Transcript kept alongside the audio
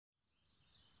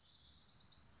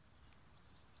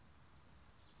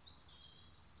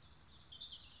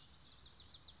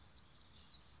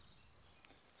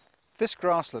This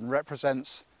grassland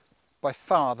represents by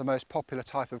far the most popular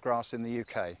type of grass in the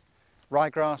UK.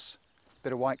 Ryegrass,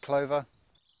 bit of white clover,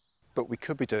 but we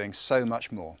could be doing so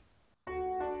much more.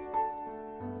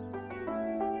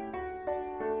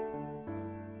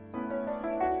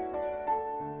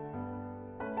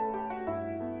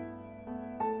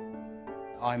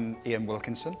 I'm Ian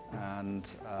Wilkinson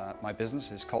and my business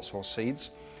is Cotswold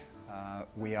Seeds.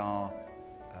 We are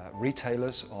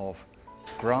retailers of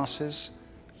grasses,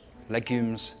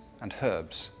 legumes and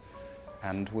herbs,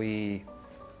 and we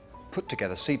put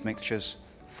together seed mixtures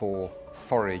for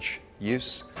forage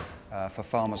use for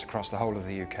farmers across the whole of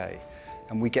the UK.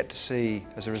 And we get to see,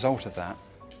 as a result of that,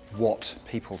 what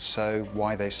people sow,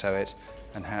 why they sow it,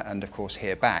 and of course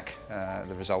hear back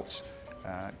the results,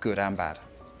 good and bad.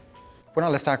 When I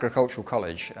left agricultural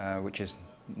college, which is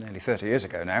nearly 30 years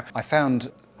ago now, I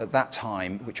found at that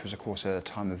time, which was of course a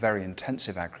time of very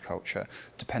intensive agriculture,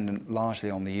 dependent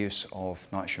largely on the use of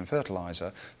nitrogen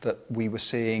fertiliser, that we were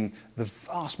seeing the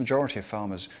vast majority of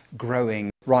farmers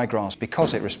growing ryegrass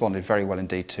because it responded very well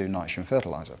indeed to nitrogen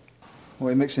fertiliser. What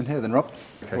are you mixing here then, Rob?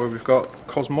 Okay. Well, we've got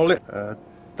Cosmolet,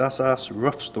 Dassas,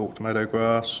 rough-stalked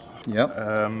meadowgrass, Yep.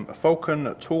 a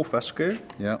falcon tall fescue.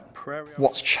 Yep.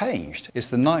 What's changed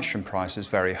is the nitrogen price is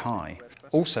very high.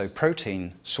 Also,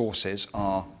 protein sources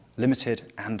are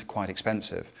limited and quite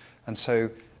expensive. And so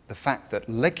the fact that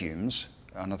legumes,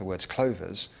 in other words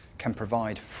clovers, can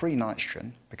provide free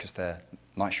nitrogen because they're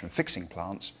nitrogen fixing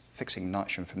plants, fixing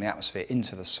nitrogen from the atmosphere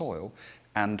into the soil,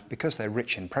 and because they're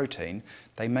rich in protein,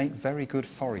 they make very good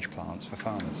forage plants for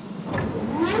farmers.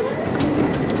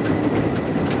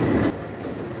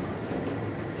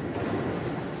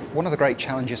 One of the great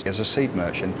challenges as a seed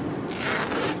merchant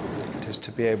is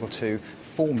to be able to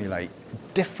formulate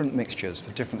different mixtures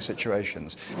for different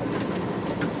situations.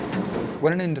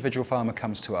 When an individual farmer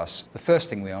comes to us, the first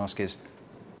thing we ask is,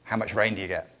 how much rain do you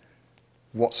get?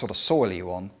 What sort of soil are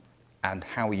you on? And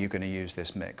how are you going to use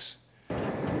this mix?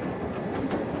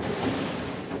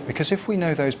 Because if we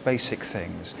know those basic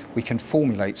things, we can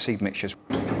formulate seed mixtures.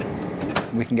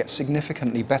 We can get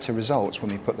significantly better results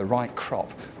when we put the right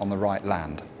crop on the right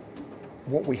land.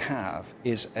 What we have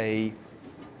is a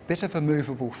bit of a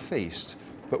movable feast,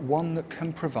 but one that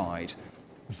can provide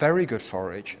very good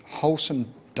forage,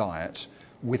 wholesome diet,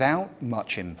 without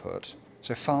much input,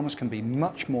 so farmers can be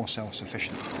much more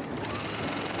self-sufficient.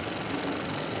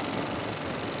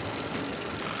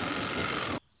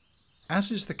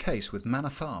 As is the case with Manor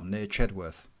Farm near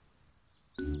Chedworth.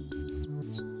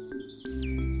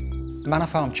 Manor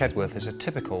Farm Chedworth is a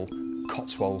typical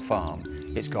Cotswold farm.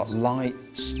 It's got light,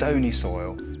 stony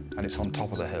soil and it's on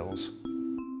top of the hills.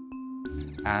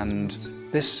 And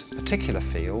this particular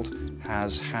field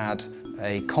has had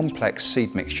a complex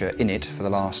seed mixture in it for the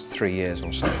last 3 years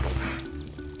or so.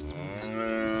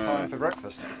 Time for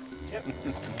breakfast. Yep. Go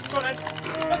on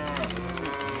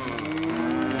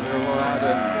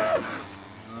then.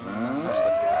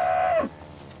 Fantastic.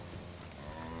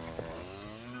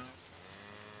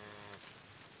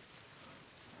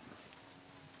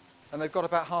 And they've got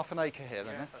about half an acre here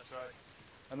then, Yeah, that's right.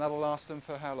 And that'll last them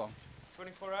for how long?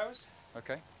 24 hours?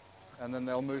 Okay. And then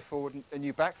they'll move forward and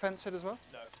you back fence it as well?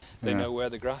 No. They know where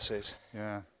the grass is.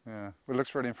 Yeah, yeah. Well, it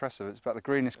looks really impressive. It's about the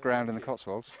greenest ground in the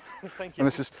Cotswolds. Thank you. And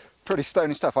this is pretty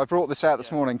stony stuff. I brought this out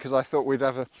this morning because I thought we'd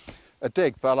have a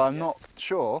dig, but I'm not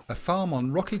sure. A farm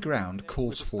on rocky ground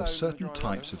calls for certain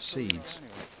types of seeds.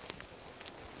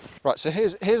 Right, so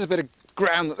here's a bit of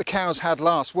ground that the cows had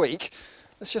last week.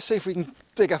 Let's just see if we can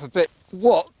dig up a bit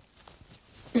what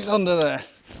is under there.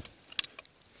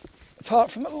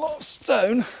 Apart from a lot of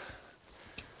stone,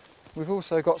 we've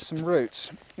also got some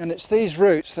roots, and it's these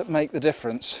roots that make the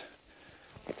difference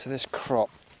to this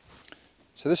crop.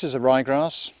 So this is a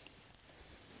ryegrass,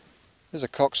 here's a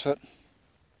cocksfoot,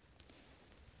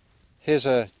 here's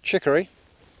a chicory,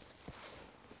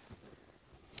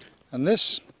 and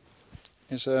this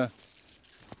is a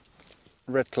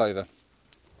red clover,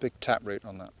 big taproot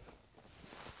on that.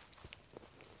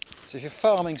 So if you're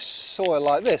farming soil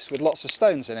like this with lots of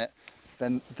stones in it,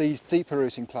 then these deeper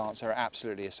rooting plants are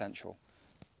absolutely essential.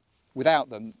 Without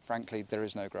them, frankly, there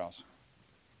is no grass.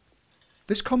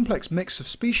 This complex mix of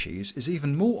species is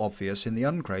even more obvious in the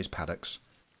ungrazed paddocks.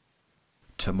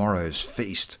 Tomorrow's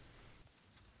feast.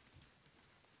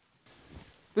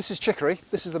 This is chicory.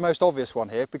 This is the most obvious one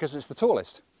here because it's the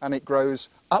tallest and it grows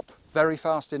up very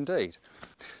fast indeed.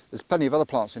 There's plenty of other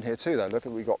plants in here too though. Look,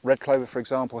 we've got red clover for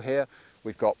example here.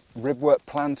 We've got ribwort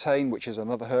plantain, which is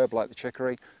another herb like the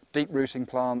chicory, deep rooting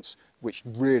plants, which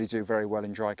really do very well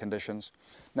in dry conditions.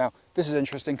 Now, this is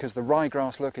interesting because the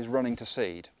ryegrass, look, is running to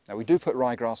seed. Now, we do put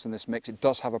ryegrass in this mix, it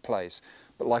does have a place,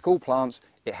 but like all plants,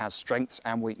 it has strengths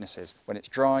and weaknesses. When it's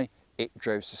dry, it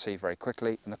goes to seed very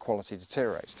quickly and the quality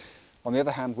deteriorates. On the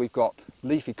other hand, we've got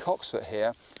leafy cocksfoot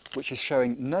here, which is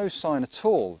showing no sign at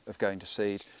all of going to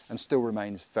seed and still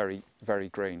remains very, very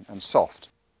green and soft.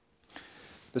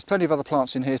 There's plenty of other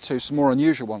plants in here too, some more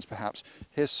unusual ones perhaps.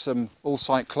 Here's some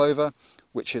all-sight clover,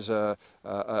 which is a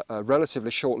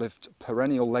relatively short-lived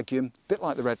perennial legume, a bit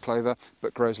like the red clover,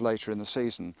 but grows later in the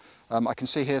season. I can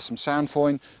see here some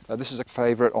sandfoin. This is a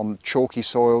favourite on chalky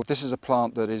soil. This is a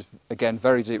plant that is, again,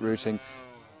 very deep-rooting.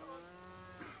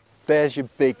 There's your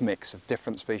big mix of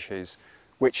different species,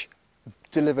 which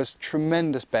delivers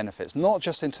tremendous benefits, not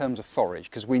just in terms of forage,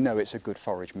 because we know it's a good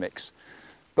forage mix,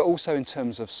 but also in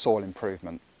terms of soil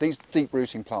improvement. These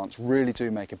deep-rooting plants really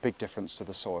do make a big difference to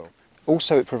the soil.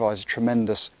 Also, it provides a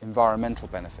tremendous environmental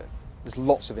benefit. There's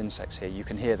lots of insects here, you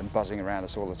can hear them buzzing around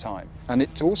us all the time. And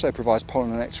it also provides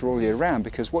pollen and nectar all year round,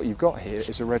 because what you've got here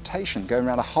is a rotation going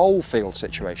around a whole field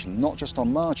situation, not just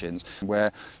on margins,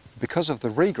 where because of the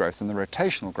regrowth and the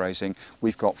rotational grazing,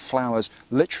 we've got flowers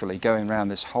literally going around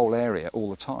this whole area all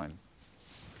the time.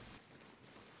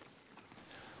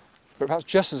 But perhaps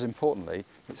just as importantly,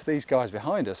 it's these guys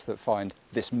behind us that find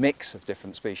this mix of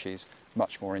different species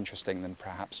much more interesting than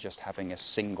perhaps just having a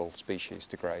single species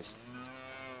to graze.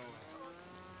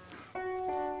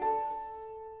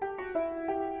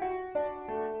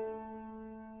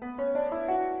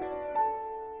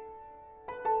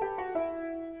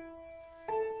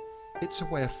 It's a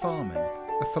way of farming,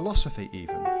 a philosophy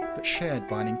even, that's shared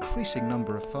by an increasing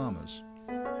number of farmers.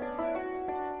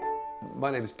 My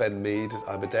name's Ben Mead.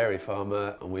 I'm a dairy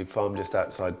farmer and we farm just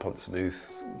outside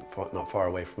Ponsanooth, not far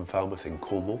away from Falmouth in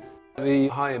Cornwall. The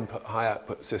high input, high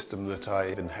output system that I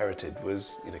inherited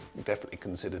was definitely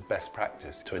considered best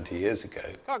practice 20 years ago.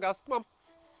 Come on guys, come on.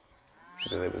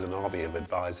 There was an army of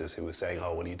advisors who were saying,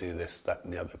 oh, well, you do this, that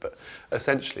and the other, but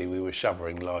essentially we were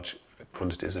shoveling large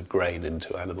quantities of grain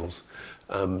into animals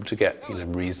to get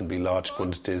reasonably large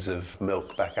quantities of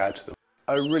milk back out of them.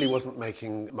 I really wasn't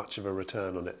making much of a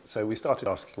return on it, so we started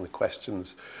asking the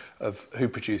questions of who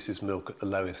produces milk at the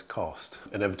lowest cost.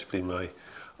 Inevitably my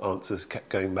answers kept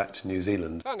going back to New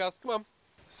Zealand. Come on guys, come on.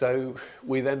 So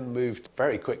we then moved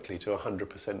very quickly to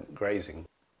 100% grazing.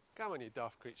 Come on, you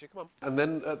daft creature, come on. And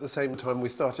then at the same time we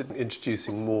started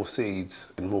introducing more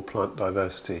seeds and more plant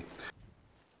diversity.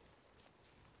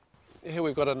 Here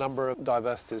we've got a number of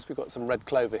diversities. We've got some red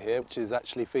clover here, which is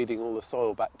actually feeding all the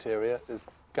soil bacteria. It's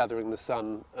gathering the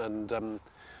sun and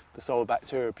the soil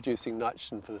bacteria are producing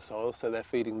nitrogen for the soil, so they're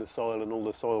feeding the soil and all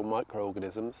the soil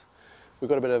microorganisms. We've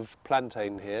got a bit of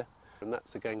plantain here, and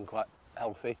that's again quite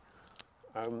healthy.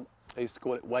 I used to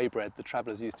call it whey bread. The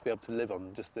travellers used to be able to live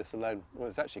on just this alone. Well,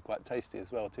 it's actually quite tasty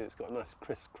as well too. It's got a nice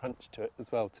crisp crunch to it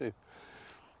as well too.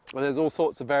 And there's all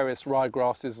sorts of various rye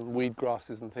grasses and weed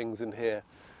grasses and things in here.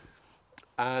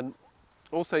 And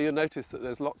also you'll notice that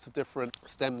there's lots of different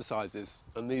stem sizes,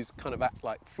 and these kind of act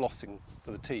like flossing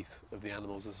for the teeth of the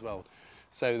animals as well.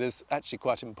 So there's actually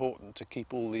quite important to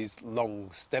keep all these long,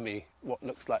 stemmy, what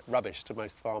looks like rubbish to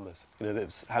most farmers.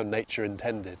 That's how nature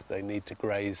intended. They need to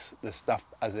graze the stuff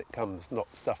as it comes,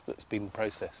 not stuff that's been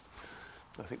processed.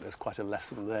 I think there's quite a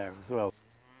lesson there as well.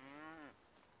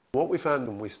 What we found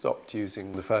when we stopped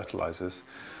using the fertilisers,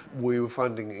 we were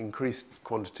finding increased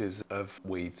quantities of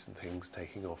weeds and things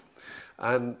taking off.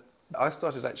 And I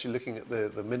started actually looking at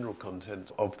the mineral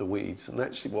content of the weeds, and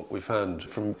actually what we found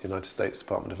from the United States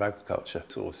Department of Agriculture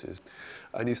sources.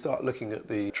 And you start looking at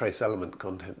the trace element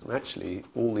content, and actually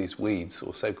all these weeds,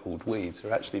 or so-called weeds,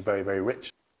 are actually very, very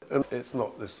rich. And it's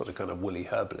not this sort of kind of woolly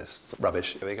herbalist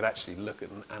rubbish. They could actually look at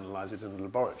and analyse it in a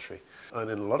laboratory. And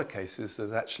in a lot of cases,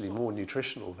 there's actually more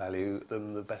nutritional value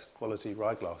than the best quality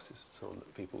ryegrasses and so on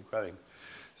that people are growing.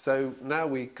 So now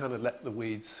we kind of let the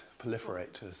weeds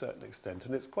proliferate to a certain extent.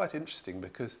 And it's quite interesting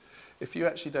because if you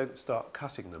actually don't start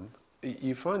cutting them,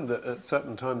 you find that at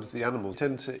certain times the animals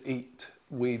tend to eat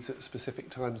weeds at specific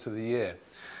times of the year.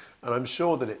 And I'm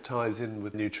sure that it ties in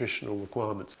with nutritional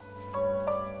requirements.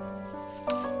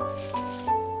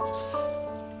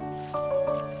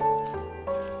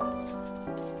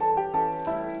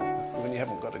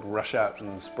 Rush out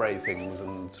and spray things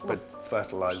and spread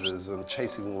fertilisers and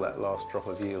chasing all that last drop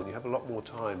of yield. You have a lot more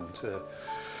time to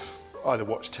either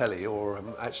watch telly or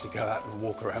actually go out and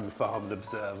walk around the farm and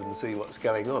observe and see what's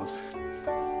going on.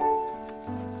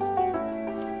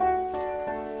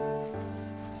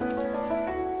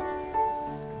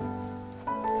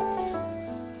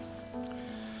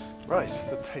 Right,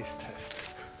 the taste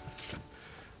test.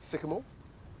 Sycamore.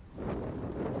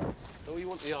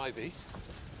 want the ivy.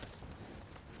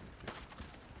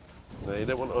 No, you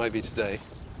don't want ivy today.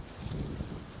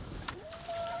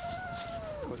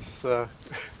 Let's, there's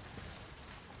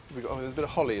a bit of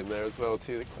holly in there as well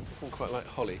too. They quite like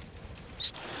holly.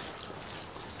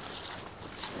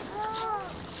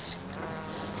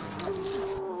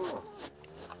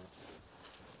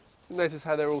 Notice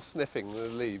how they're all sniffing the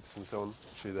leaves and so on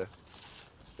through there.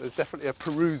 There's definitely a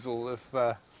perusal of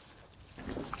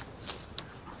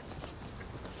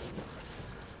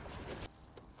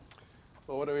well,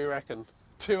 what do we reckon?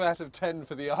 2 out of 10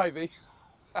 for the ivy,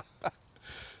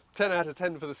 10 out of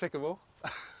 10 for the sycamore,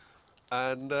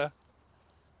 and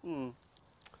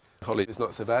holly is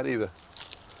not so bad either.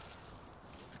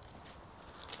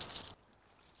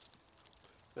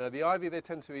 Now, the ivy they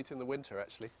tend to eat in the winter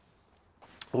actually.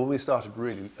 When we started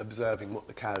really observing what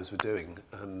the cows were doing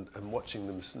and watching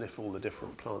them sniff all the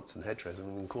different plants and hedgerows, I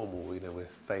mean, in Cornwall, you know, we're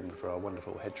famed for our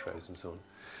wonderful hedgerows and so on,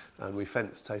 and we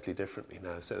fence totally differently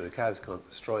now, so the cows can't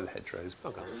destroy the hedgerows,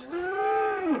 but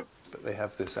they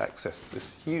have this access to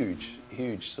this huge,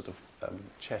 huge sort of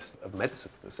chest of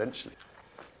medicine, essentially.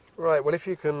 Right, well, if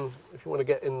you want to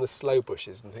get in the slow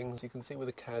bushes and things, you can see where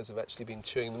the cows have actually been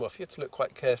chewing them off. You have to look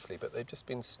quite carefully, but they've just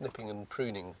been snipping and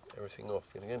pruning everything off,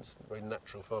 you know, it's very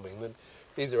natural farming. And then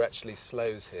these are actually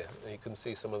sloes here, and you can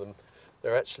see some of them.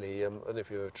 They're actually, I don't know if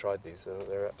you've ever tried these,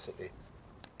 they're absolutely,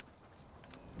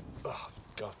 oh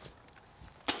God,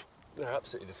 they're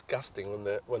absolutely disgusting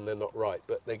when they're not ripe,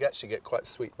 but they actually get quite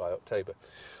sweet by October.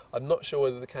 I'm not sure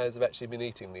whether the cows have actually been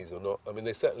eating these or not. I mean,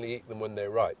 they certainly eat them when they're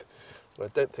ripe. I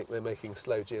don't think they're making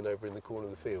sloe gin over in the corner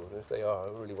of the field, and if they are, I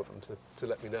really want them to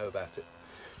let me know about it.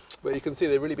 But you can see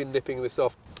they've really been nipping this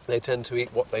off. They tend to eat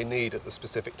what they need at the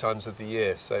specific times of the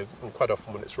year, so quite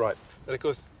often when it's ripe. And of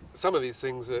course, some of these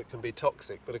things can be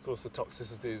toxic, but of course the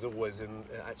toxicity is always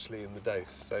actually in the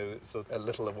dose, so it's a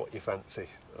little of what you fancy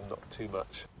and not too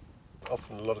much.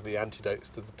 Often a lot of the antidotes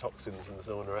to the toxins and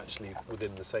so on are actually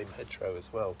within the same hedgerow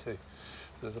as well too.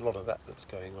 So there's a lot of that that's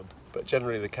going on. But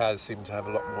generally the cows seem to have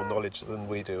a lot more knowledge than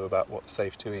we do about what's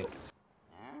safe to eat.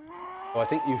 Well, I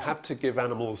think you have to give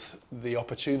animals the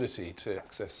opportunity to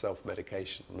access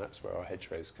self-medication, and that's where our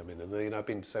hedgerows come in. And you know, I've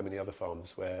been to so many other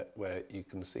farms where you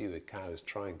can see the cows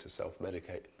trying to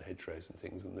self-medicate the hedgerows and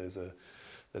things, and there's an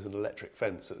electric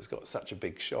fence that's got such a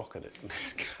big shock in it, and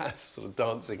these cows sort of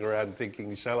dancing around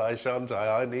thinking, shall I, shan't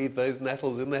I need those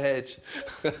nettles in the hedge.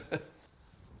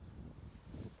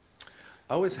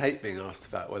 I always hate being asked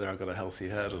about whether I've got a healthy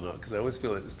herd or not, because I always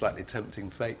feel it's slightly tempting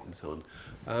fate and so on.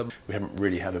 We haven't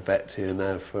really had a vet here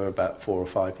now for about 4 or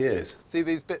 5 years. See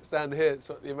these bits down here, it's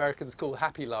what the Americans call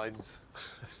happy lines.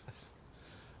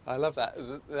 I love that,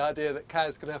 the idea that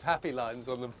cows can have happy lines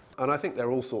on them. And I think there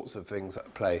are all sorts of things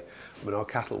at play. I mean, our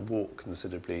cattle walk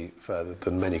considerably further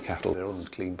than many cattle. They're on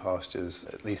clean pastures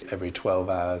at least every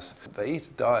 12 hours. They eat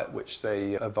a diet which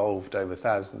they evolved over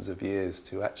thousands of years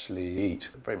to actually eat,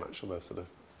 very much on a sort of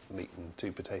meat and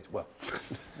 2 potatoes. Well,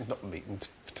 not meat and 2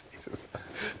 potatoes.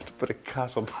 To put a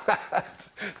cut on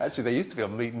that. Actually, they used to be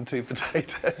on meat and 2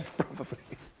 potatoes, probably.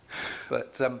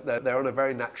 But they're on a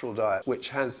very natural diet, which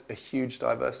has a huge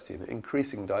diversity in it,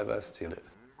 increasing diversity in it.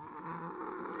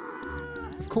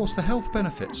 Of course, the health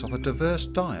benefits of a diverse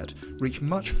diet reach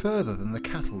much further than the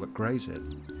cattle that graze it.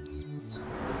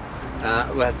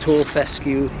 We have tall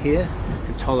fescue here,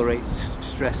 can tolerate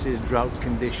stresses, drought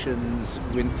conditions,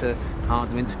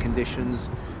 hard winter conditions.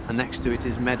 And next to it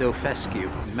is meadow fescue.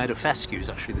 Meadow fescue is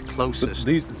actually the closest.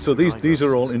 These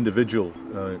are all individual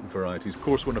varieties. Of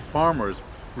course, when a farmer is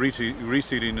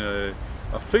reseeding a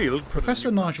field... Professor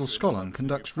Nigel Scollan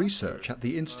conducts research at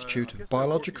the Institute of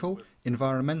Biological,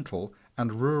 Environmental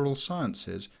and Rural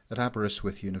Sciences at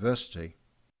Aberystwyth University.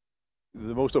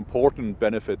 The most important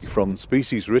benefits from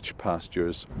species-rich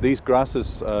pastures, these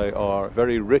grasses are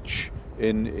very rich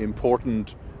in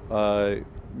important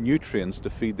nutrients to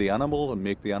feed the animal and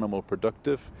make the animal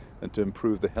productive and to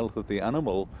improve the health of the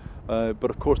animal. But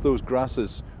of course those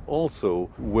grasses also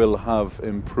will have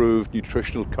improved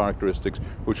nutritional characteristics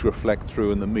which reflect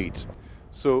through in the meat.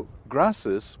 So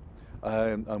grasses,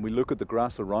 and we look at the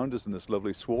grass around us in this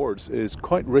lovely sward, is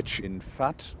quite rich in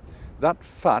fat. That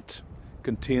fat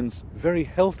contains very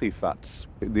healthy fats,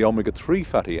 the omega-3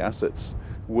 fatty acids,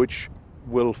 which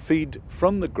will feed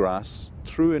from the grass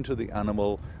through into the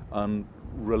animal and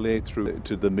relay through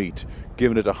to the meat,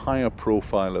 giving it a higher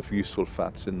profile of useful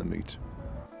fats in the meat.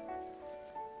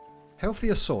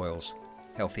 Healthier soils,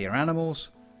 healthier animals,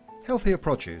 healthier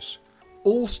produce,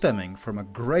 all stemming from a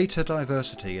greater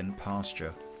diversity in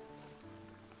pasture.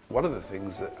 One of the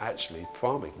things that actually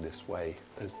farming this way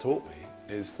has taught me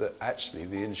is that actually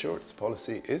the insurance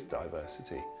policy is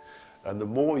diversity. And the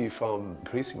more you farm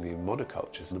increasingly in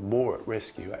monocultures, the more at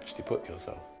risk you actually put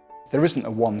yourself. There isn't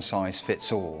a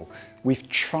one-size-fits-all. We've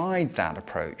tried that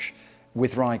approach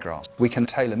with ryegrass. We can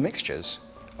tailor mixtures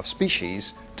of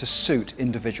species to suit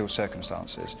individual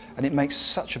circumstances, and it makes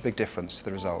such a big difference to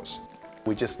the results.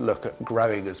 We just look at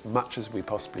growing as much as we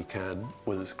possibly can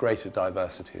with as great a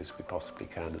diversity as we possibly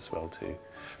can as well too,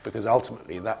 because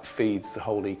ultimately that feeds the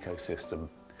whole ecosystem